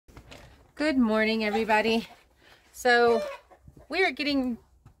Good morning, everybody. So we are getting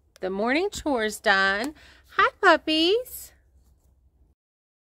the morning chores done. Hi, puppies.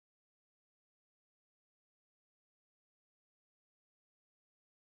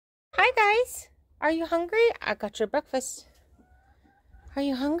 Hi, guys. Are you hungry? I got your breakfast. Are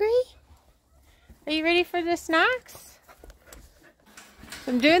you hungry? Are you ready for the snacks?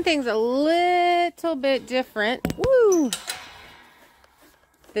 I'm doing things a little bit different. Woo!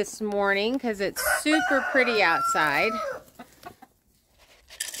 This morning because it's super pretty outside.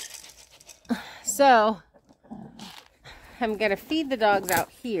 So I'm gonna feed the dogs out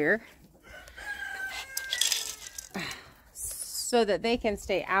here so that they can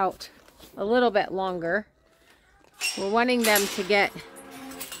stay out a little bit longer. We're wanting them to get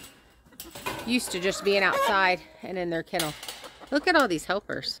used to just being outside and in their kennel. Look at all these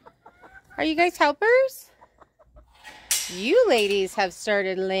helpers. Are you guys helpers? You ladies have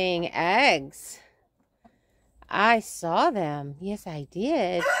started laying eggs. I saw them. Yes, I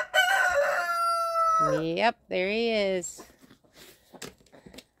did. Yep, there he is.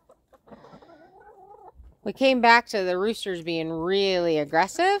 We came back to the roosters being really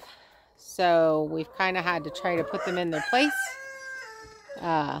aggressive, so we've kind of had to try to put them in their place.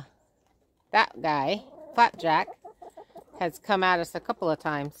 That guy, Flapjack, has come at us a couple of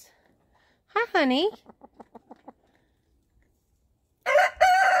times. Hi, honey.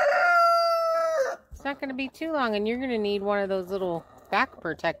 It's not going to be too long, and you're going to need one of those little back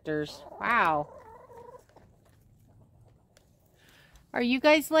protectors. Wow. Are you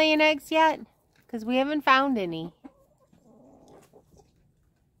guys laying eggs yet? Because we haven't found any.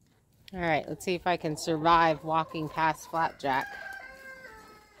 All right, let's see if I can survive walking past Flapjack.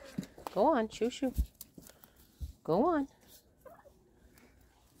 Go on, shoo shoo. Go on.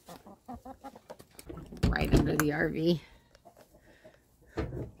 Right under the RV.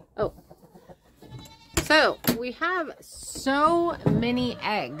 Oh. So, we have so many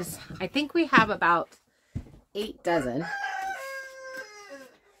eggs. I think we have about 8 dozen.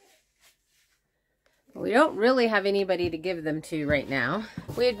 We don't really have anybody to give them to right now.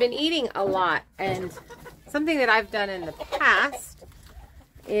 We had been eating a lot, and something that I've done in the past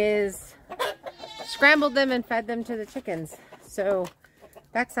is scrambled them and fed them to the chickens. So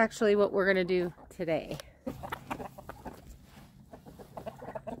that's actually what we're going to do today.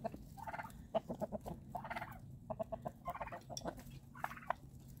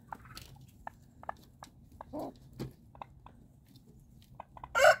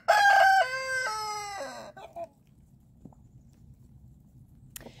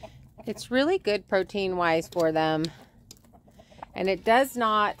 It's really good protein-wise for them. And it does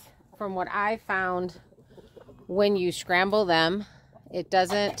not, from what I found, when you scramble them, it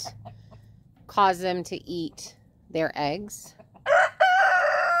doesn't cause them to eat their eggs.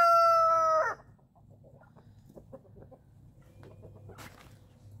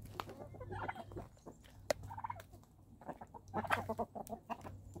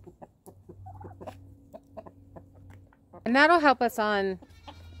 And that'll help us on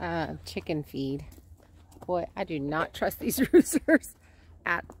chicken feed. Boy, I do not trust these roosters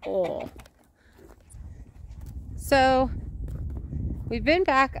at all. So we've been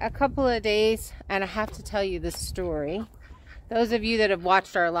back a couple of days, and I have to tell you this story. Those of you that have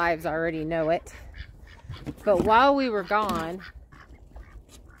watched our lives already know it. But while we were gone,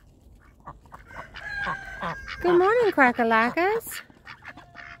 good morning, Crackalackas.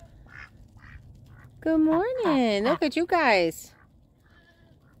 Good morning. Look at you guys.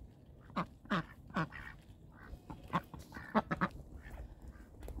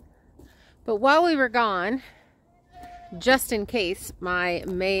 But while we were gone, just in case, my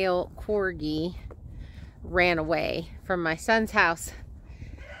male corgi ran away from my son's house.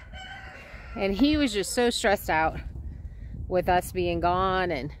 And he was just so stressed out with us being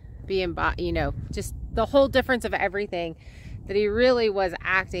gone and being, you know, just the whole difference of everything, that he really was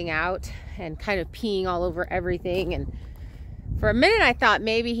acting out and kind of peeing all over everything. And for a minute, I thought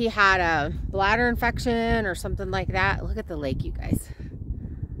maybe he had a bladder infection or something like that. Look at the lake, you guys.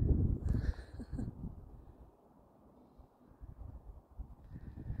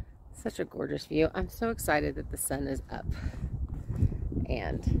 Such a gorgeous view. I'm so excited that the sun is up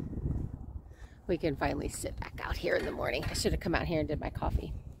and we can finally sit back out here in the morning. I should have come out here and did my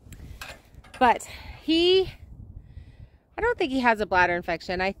coffee. But I don't think he has a bladder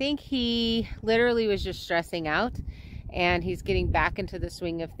infection. I think he literally was just stressing out, and he's getting back into the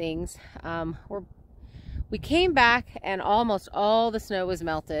swing of things. We came back and almost all the snow was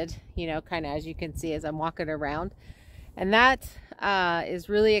melted, you know, kind of as you can see as I'm walking around. And that is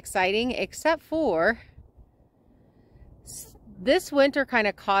really exciting, except for This winter kind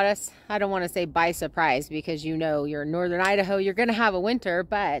of caught us, I don't want to say by surprise, because you know, you're in northern Idaho, you're going to have a winter,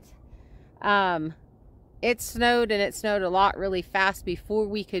 but it snowed, and it snowed a lot really fast before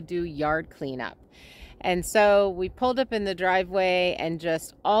we could do yard cleanup. And so we pulled up in the driveway and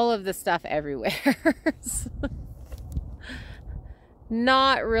just all of the stuff everywhere.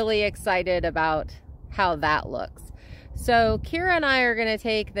 Not really excited about how that looks. So Kira and I are going to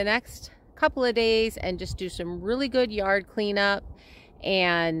take the next couple of days and just do some really good yard cleanup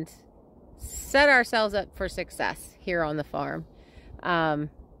and set ourselves up for success here on the farm. I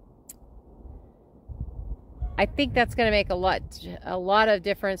think that's going to make a lot of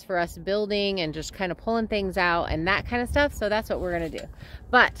difference for us building and just kind of pulling things out and that kind of stuff. So that's what we're going to do.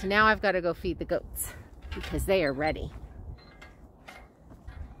 But now I've got to go feed the goats because they are ready.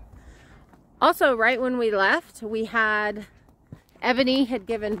 Also, right when we left, we had Ebony had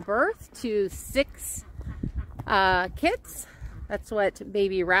given birth to 6 kits. That's what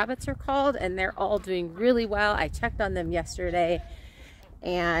baby rabbits are called, and they're all doing really well. I checked on them yesterday,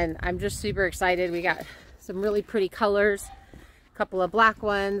 and I'm just super excited. We got some really pretty colors, a couple of black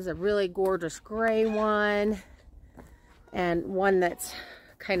ones, a really gorgeous gray one, and one that's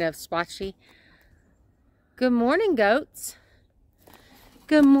kind of splotchy. Good morning, goats.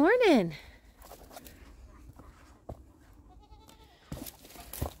 Good morning.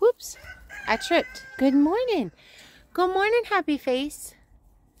 Whoops, I tripped. Good morning. Good morning, happy face.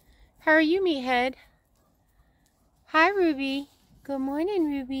 How are you, meathead? Hi, Ruby. Good morning,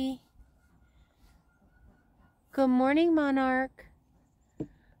 Ruby. Good morning, Monarch.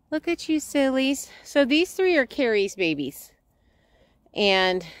 Look at you, sillies. So these 3 are Carrie's babies.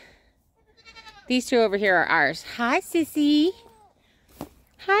 And these 2 over here are ours. Hi, Sissy.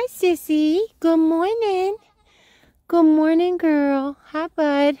 Hi, Sissy. Good morning. Good morning, girl. Hi,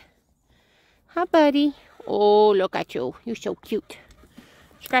 bud. Hi, buddy. Oh, look at you. You're so cute.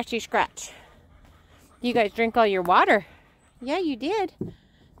 Scratchy scratch. You guys drink all your water. Yeah, you did.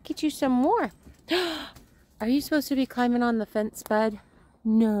 Get you some more. Are you supposed to be climbing on the fence, bud?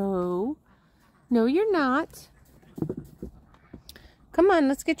 No. No, you're not. Come on,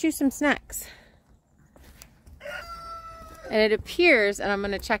 let's get you some snacks. And it appears, and I'm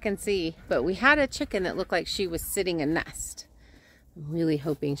going to check and see, but we had a chicken that looked like she was sitting a nest. I'm really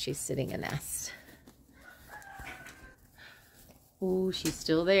hoping she's sitting a nest. Oh, she's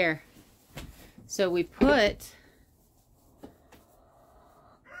still there. So we put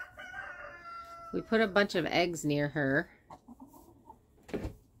a bunch of eggs near her.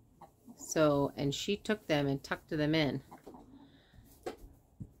 So, and she took them and tucked them in.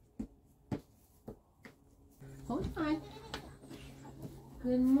 Hold on.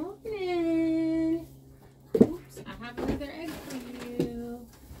 Good morning. Oops, I have another egg for you.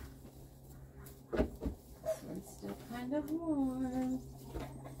 This one's still kind of warm.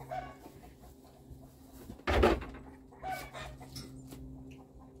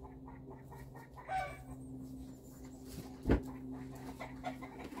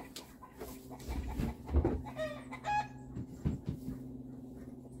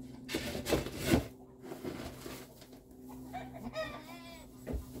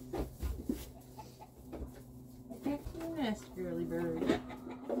 Girly bird.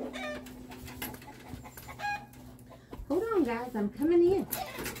 Hold on, guys. I'm coming in.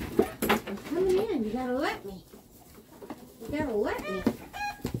 I'm coming in. You gotta let me. You gotta let me.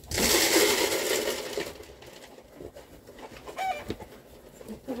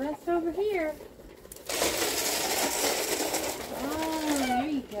 Get the rest over here. Oh, there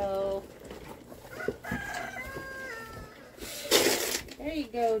you go. There you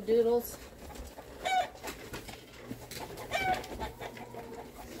go, Doodles.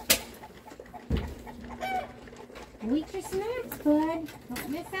 Eat your snacks, bud. Don't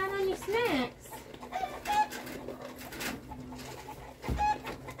miss out on your snacks.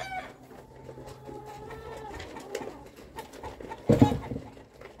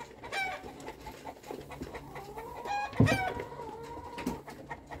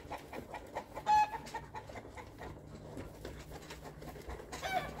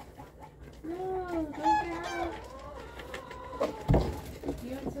 No, don't get out.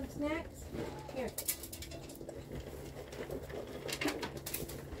 You want some snacks? Here.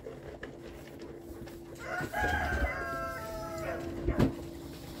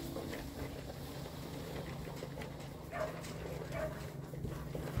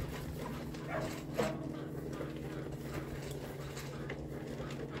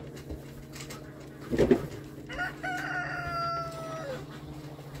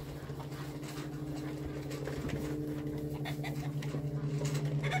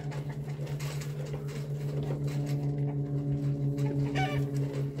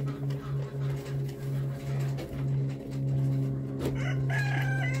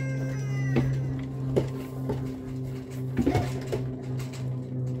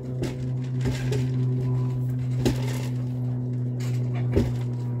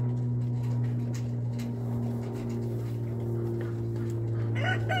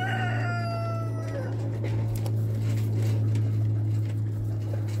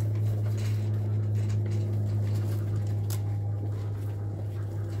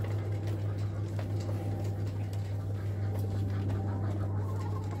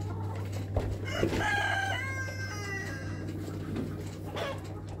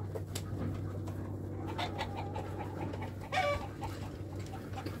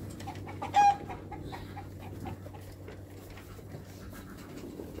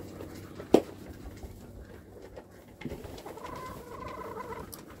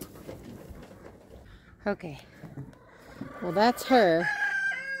 Okay, well that's her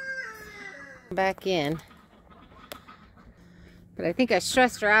back in, but I think I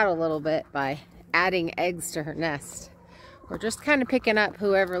stressed her out a little bit by adding eggs to her nest. We're just kind of picking up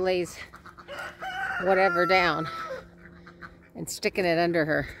whoever lays whatever down and sticking it under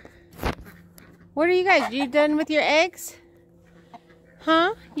her. What are you guys, you done with your eggs?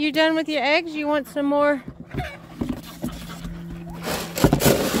 Huh? You done with your eggs? You want some more?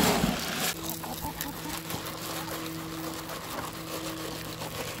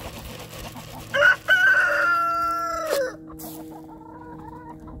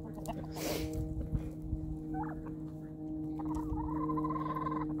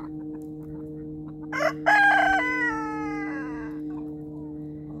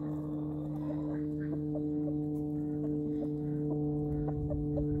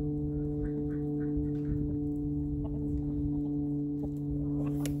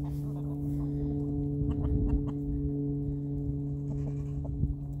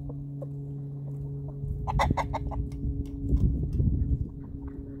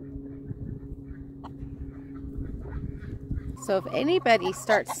 So if anybody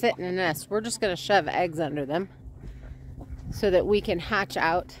starts sitting in a nest, we're just going to shove eggs under them so that we can hatch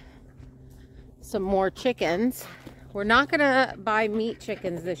out some more chickens. We're not going to buy meat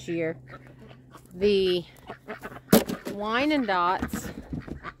chickens this year. The wine and dots,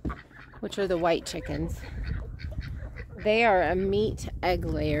 which are the white chickens, they are a meat egg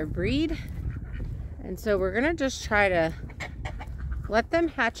layer breed. And so we're going to just try to let them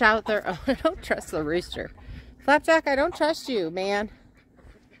hatch out their own. I don't trust the rooster. Flapjack, I don't trust you, man.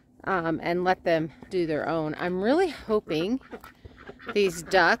 And let them do their own. I'm really hoping these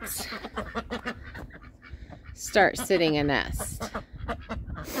ducks start sitting a nest.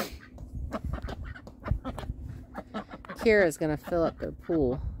 Kira's gonna fill up their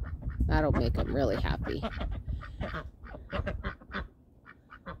pool. That'll make them really happy.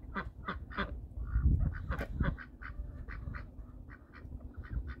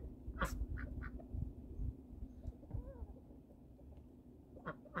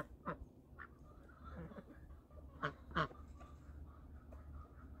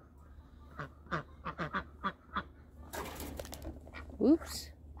 Oops.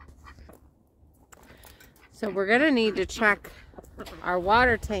 So we're going to need to check our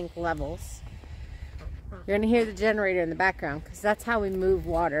water tank levels. You're going to hear the generator in the background because that's how we move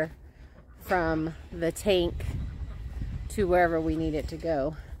water from the tank to wherever we need it to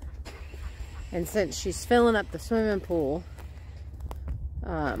go. And since she's filling up the swimming pool,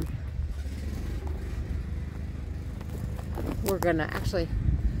 we're going to actually,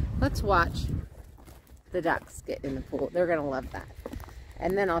 let's watch the ducks get in the pool. They're going to love that.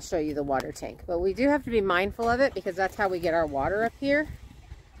 And then I'll show you the water tank. But we do have to be mindful of it because that's how we get our water up here.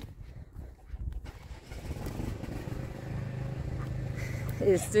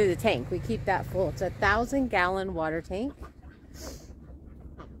 Is through the tank. We keep that full. It's a 1,000-gallon water tank.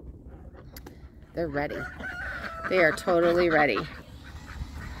 They're ready. They are totally ready.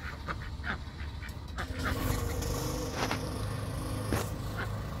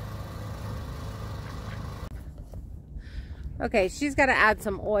 Okay, she's got to add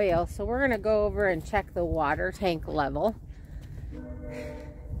some oil, so we're going to go over and check the water tank level.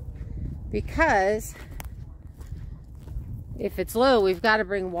 Because if it's low, we've got to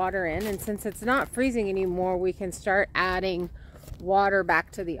bring water in, and since it's not freezing anymore, we can start adding water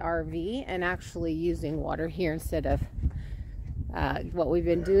back to the RV and actually using water here instead of what we've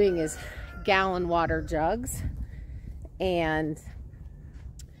been doing is gallon water jugs and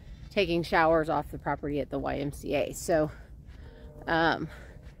taking showers off the property at the YMCA. So it'll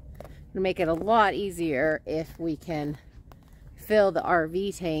make it a lot easier if we can fill the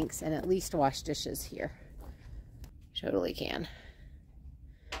RV tanks and at least wash dishes here. Totally can.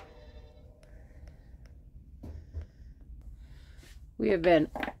 We have been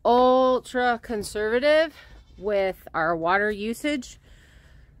ultra conservative with our water usage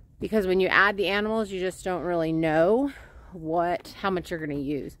because when you add the animals, you just don't really know how much you're going to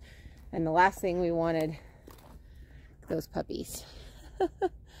use. And the last thing we wanted, those puppies.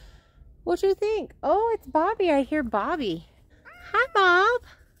 What do you think? Oh, it's Bobby. I hear Bobby. Hi, Bob.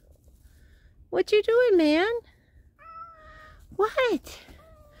 What you doing, man? What?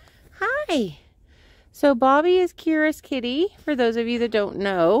 Hi. So Bobby is Kira's kitty, for those of you that don't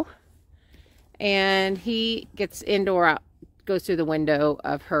know. And he gets indoor out, goes through the window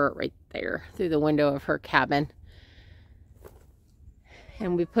of her, right there, through the window of her cabin.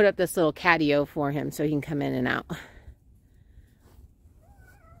 And we put up this little catio for him so he can come in and out.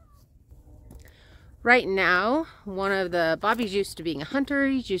 Right now, Bobby's used to being a hunter,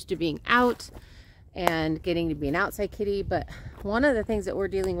 he's used to being out and getting to be an outside kitty, but one of the things that we're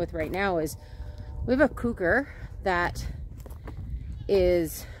dealing with right now is we have a cougar that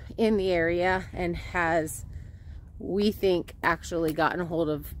is in the area and has, we think, actually gotten a hold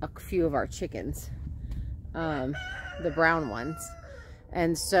of a few of our chickens, the brown ones.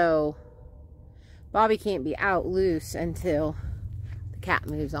 And so Bobby can't be out loose until the cat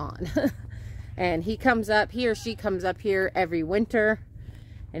moves on. And he or she comes up here every winter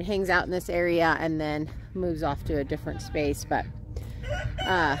and hangs out in this area and then moves off to a different space. But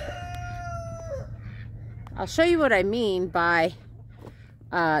I'll show you what I mean by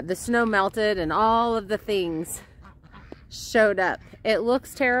the snow melted and all of the things showed up. It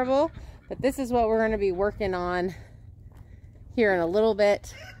looks terrible, but this is what we're going to be working on here in a little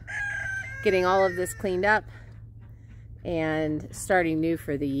bit, getting all of this cleaned up and starting new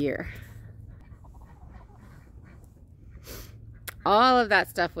for the year. All of that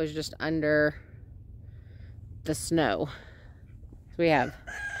stuff was just under the snow. So we have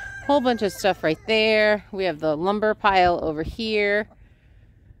a whole bunch of stuff right there. We have the lumber pile over here.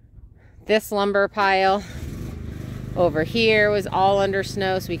 This lumber pile over here was all under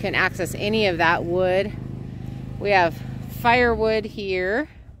snow, so we couldn't access any of that wood. We have firewood here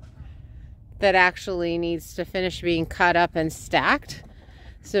that actually needs to finish being cut up and stacked.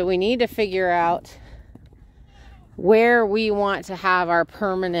 So we need to figure out where we want to have our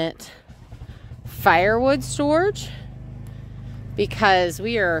permanent firewood storage, because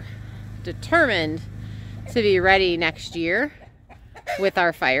we are determined to be ready next year with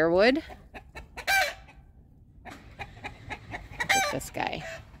our firewood. Look at this guy.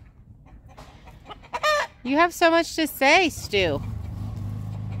 You have so much to say, Stu.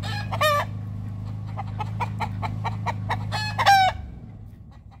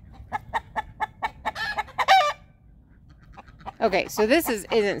 Okay, so this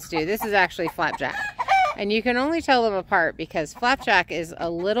isn't Stu. This is actually Flapjack. And you can only tell them apart because Flapjack is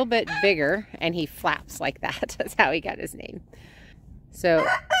a little bit bigger and he flaps like that. That's how he got his name. So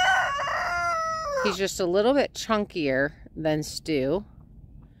he's just a little bit chunkier than Stu.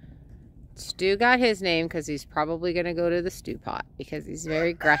 Stu got his name because he's probably going to go to the stew pot because he's very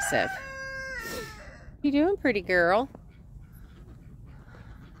aggressive. You doing, pretty girl?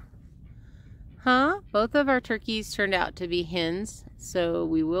 Huh? Both of our turkeys turned out to be hens, so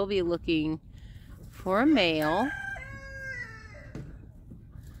we will be looking for a male.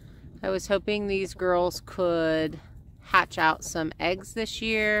 I was hoping these girls could hatch out some eggs this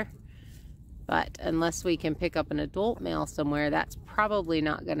year, but unless we can pick up an adult male somewhere, that's probably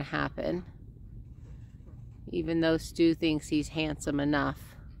not going to happen. Even though Stu thinks he's handsome enough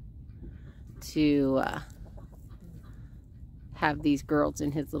to have these girls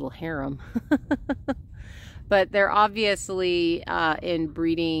in his little harem. But they're obviously in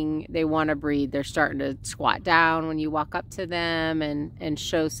breeding, they want to breed. They're starting to squat down when you walk up to them and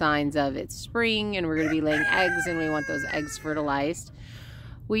show signs of it's spring and we're going to be laying eggs and we want those eggs fertilized.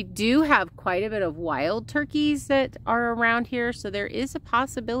 We do have quite a bit of wild turkeys that are around here, so there is a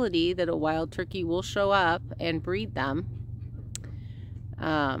possibility that a wild turkey will show up and breed them.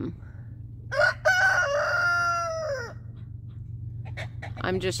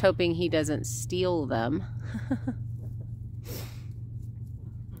 I'm just hoping he doesn't steal them.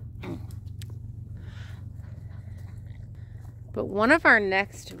 But one of our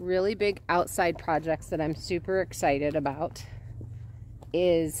next really big outside projects that I'm super excited about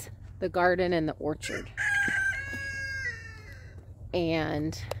is the garden and the orchard.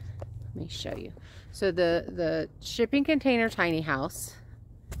 And let me show you. So the shipping container tiny house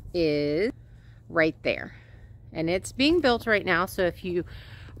is right there. And it's being built right now. So if you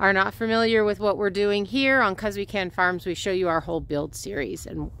are not familiar with what we're doing here on 'Cause We Can Farms, we show you our whole build series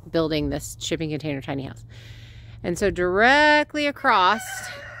and building this shipping container tiny house. And so directly across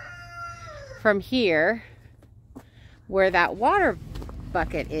from here, where that water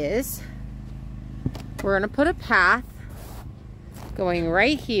bucket is, we're going to put a path going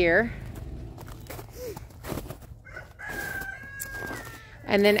right here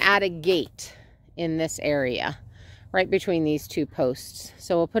and then add a gate in this area right between these two posts.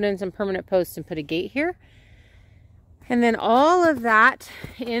 So we'll put in some permanent posts and put a gate here. And then all of that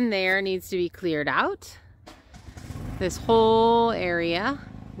in there needs to be cleared out. This whole area,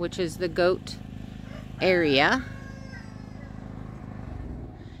 which is the goat area.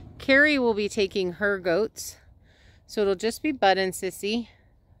 Carrie will be taking her goats. So it'll just be Bud and Sissy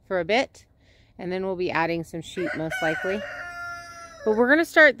for a bit. And then we'll be adding some sheep most likely. But we're going to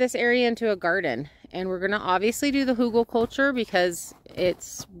start this area into a garden. And we're going to obviously do the hugel culture because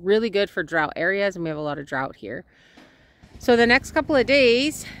it's really good for drought areas. And we have a lot of drought here. So the next couple of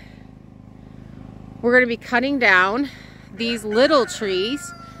days, we're going to be cutting down these little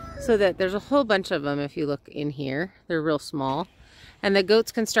trees so that there's a whole bunch of them if you look in here. They're real small. And the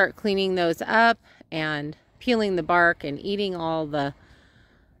goats can start cleaning those up and peeling the bark and eating all the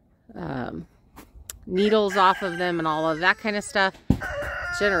needles off of them and all of that kind of stuff.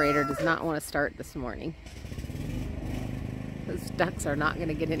 Generator does not want to start this morning. Those ducks are not going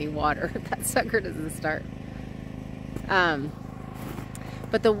to get any water if that sucker doesn't start.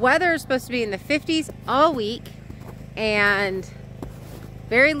 But the weather is supposed to be in the 50s all week and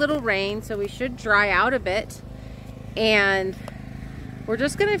very little rain, so we should dry out a bit. And we're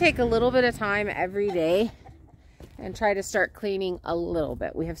just going to take a little bit of time every day and try to start cleaning a little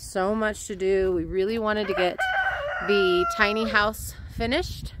bit. We have so much to do. We really wanted to get the tiny house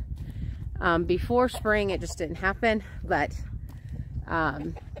finished before spring. It just didn't happen, but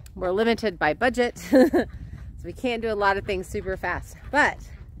we're limited by budget. So we can't do a lot of things super fast, but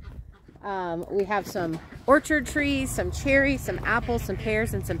we have some orchard trees, some cherries, some apples, some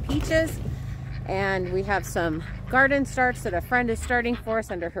pears, and some peaches. And we have some garden starts that a friend is starting for us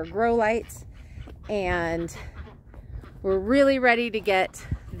under her grow lights. And we're really ready to get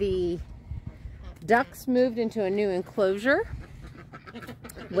the ducks moved into a new enclosure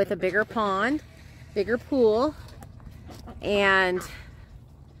with a bigger pond, bigger pool, and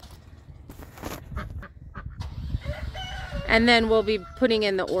then we'll be putting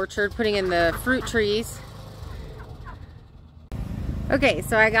in the orchard, putting in the fruit trees. Okay,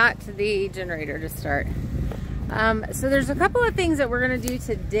 so I got to the generator to start. So there's a couple of things that we're gonna do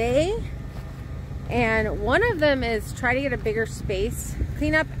today. And one of them is try to get a bigger space,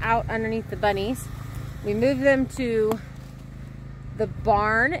 clean up out underneath the bunnies. We moved them to the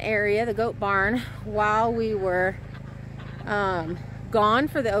barn area, the goat barn, while we were gone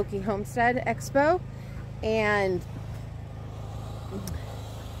for the Okie Homestead Expo. And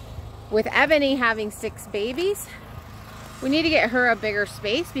with Ebony having 6 babies, we need to get her a bigger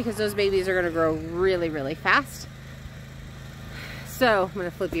space because those babies are going to grow really, really fast. So I'm going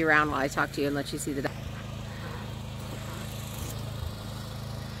to flip you around while I talk to you and let you see the...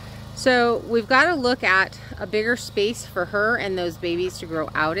 So we've got to look at a bigger space for her and those babies to grow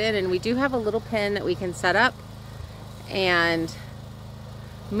out in. And we do have a little pen that we can set up and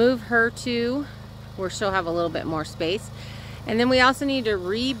move her to where she'll have a little bit more space. And then we also need to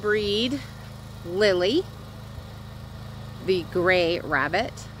rebreed Lily, the gray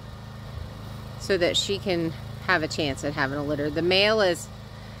rabbit, so that she can have a chance at having a litter. The male is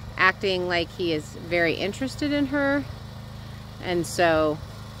acting like he is very interested in her, and so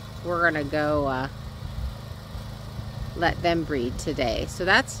we're gonna go let them breed today. So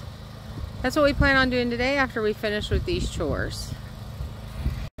that's what we plan on doing today after we finish with these chores.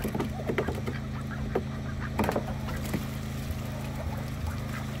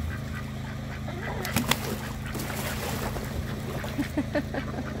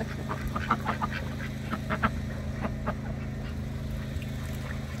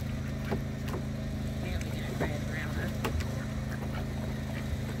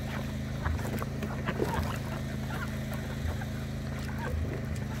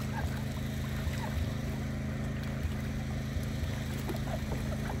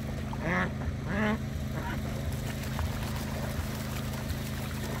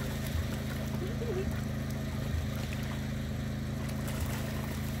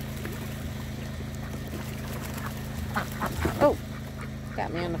 Oh,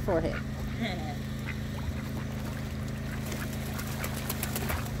 got me on the forehead.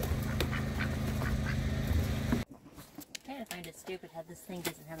 I find it stupid how this thing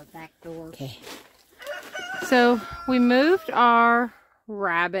doesn't have a back door. Okay. So we moved our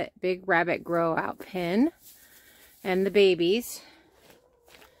big rabbit grow out pen and the babies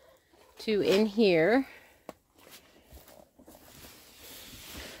to in here.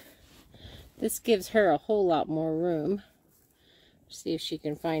 This gives her a whole lot more room. See if she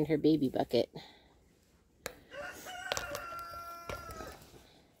can find her baby bucket.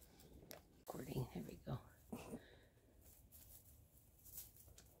 Recording, there we go.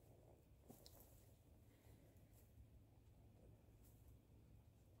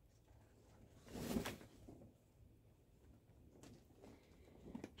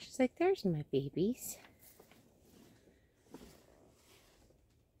 like, there's my babies.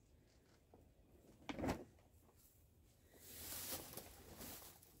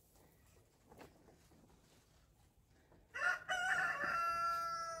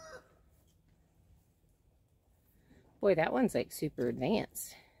 Boy, that one's like super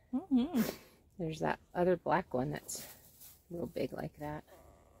advanced. Mm-hmm. There's that other black one that's real big like that.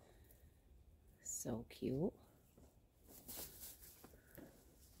 So cute.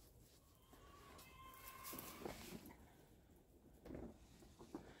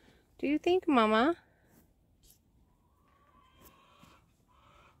 Do you think, Mama?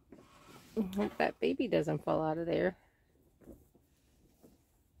 I hope that baby doesn't fall out of there.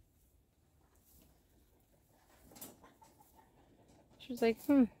 She's like,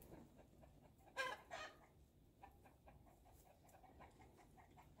 We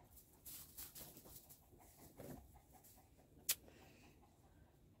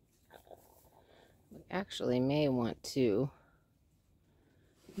actually may want to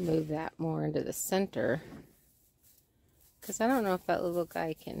move that more into the center, because I don't know if that little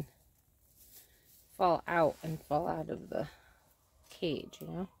guy can fall out of the cage, you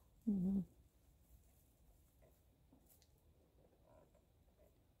know? Mm-hmm.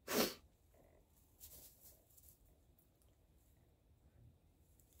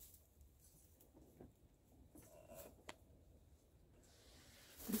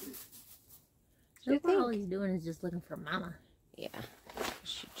 So far, all he's doing is just looking for Mama. Yeah,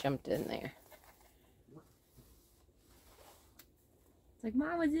 she jumped in there. It's like,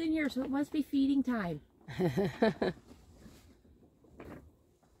 Mama's in here, so it must be feeding time. I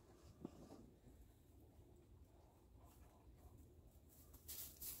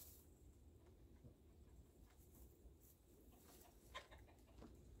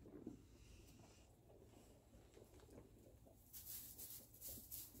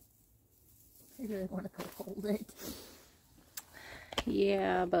really want to go hold it.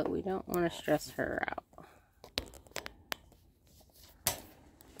 Yeah, but we don't want to stress her out.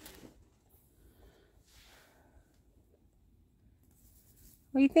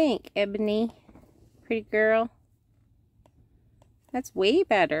 What do you think, Ebony? Pretty girl? That's way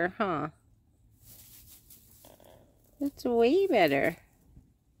better, huh? That's way better.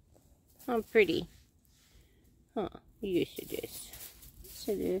 Huh, pretty. Huh, yes it is. Yes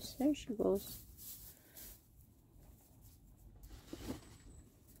it is. There she goes.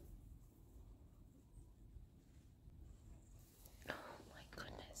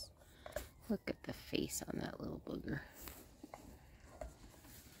 Look at the face on that little booger.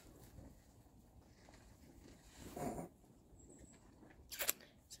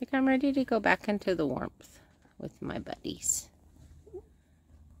 It's like I'm ready to go back into the warmth with my buddies.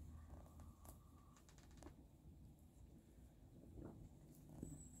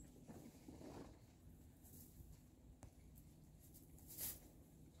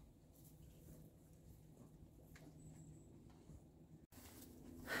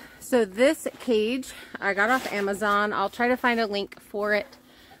 So this cage I got off Amazon. I'll try to find a link for it.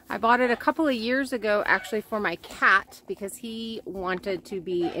 I bought it a couple of years ago actually for my cat because he wanted to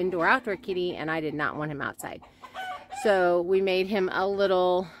be indoor-outdoor kitty and I did not want him outside. So we made him a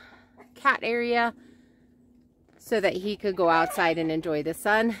little cat area so that he could go outside and enjoy the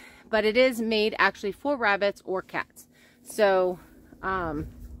sun. But it is made actually for rabbits or cats. So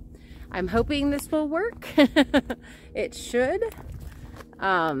I'm hoping this will work. It should.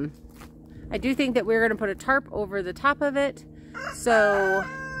 I do think that we're going to put a tarp over the top of it so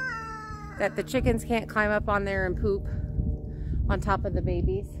that the chickens can't climb up on there and poop on top of the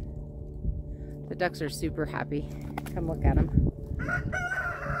babies. The ducks are super happy. Come look at them.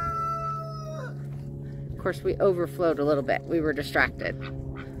 Of course, we overflowed a little bit. We were distracted.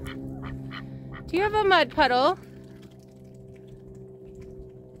 Do you have a mud puddle?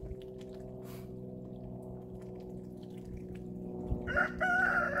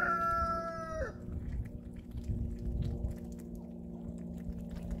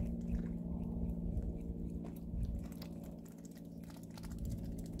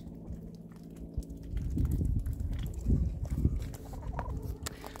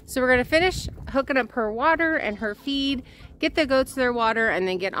 So we're going to finish hooking up her water and her feed, get the goats their water, and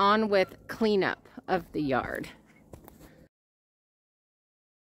then get on with cleanup of the yard.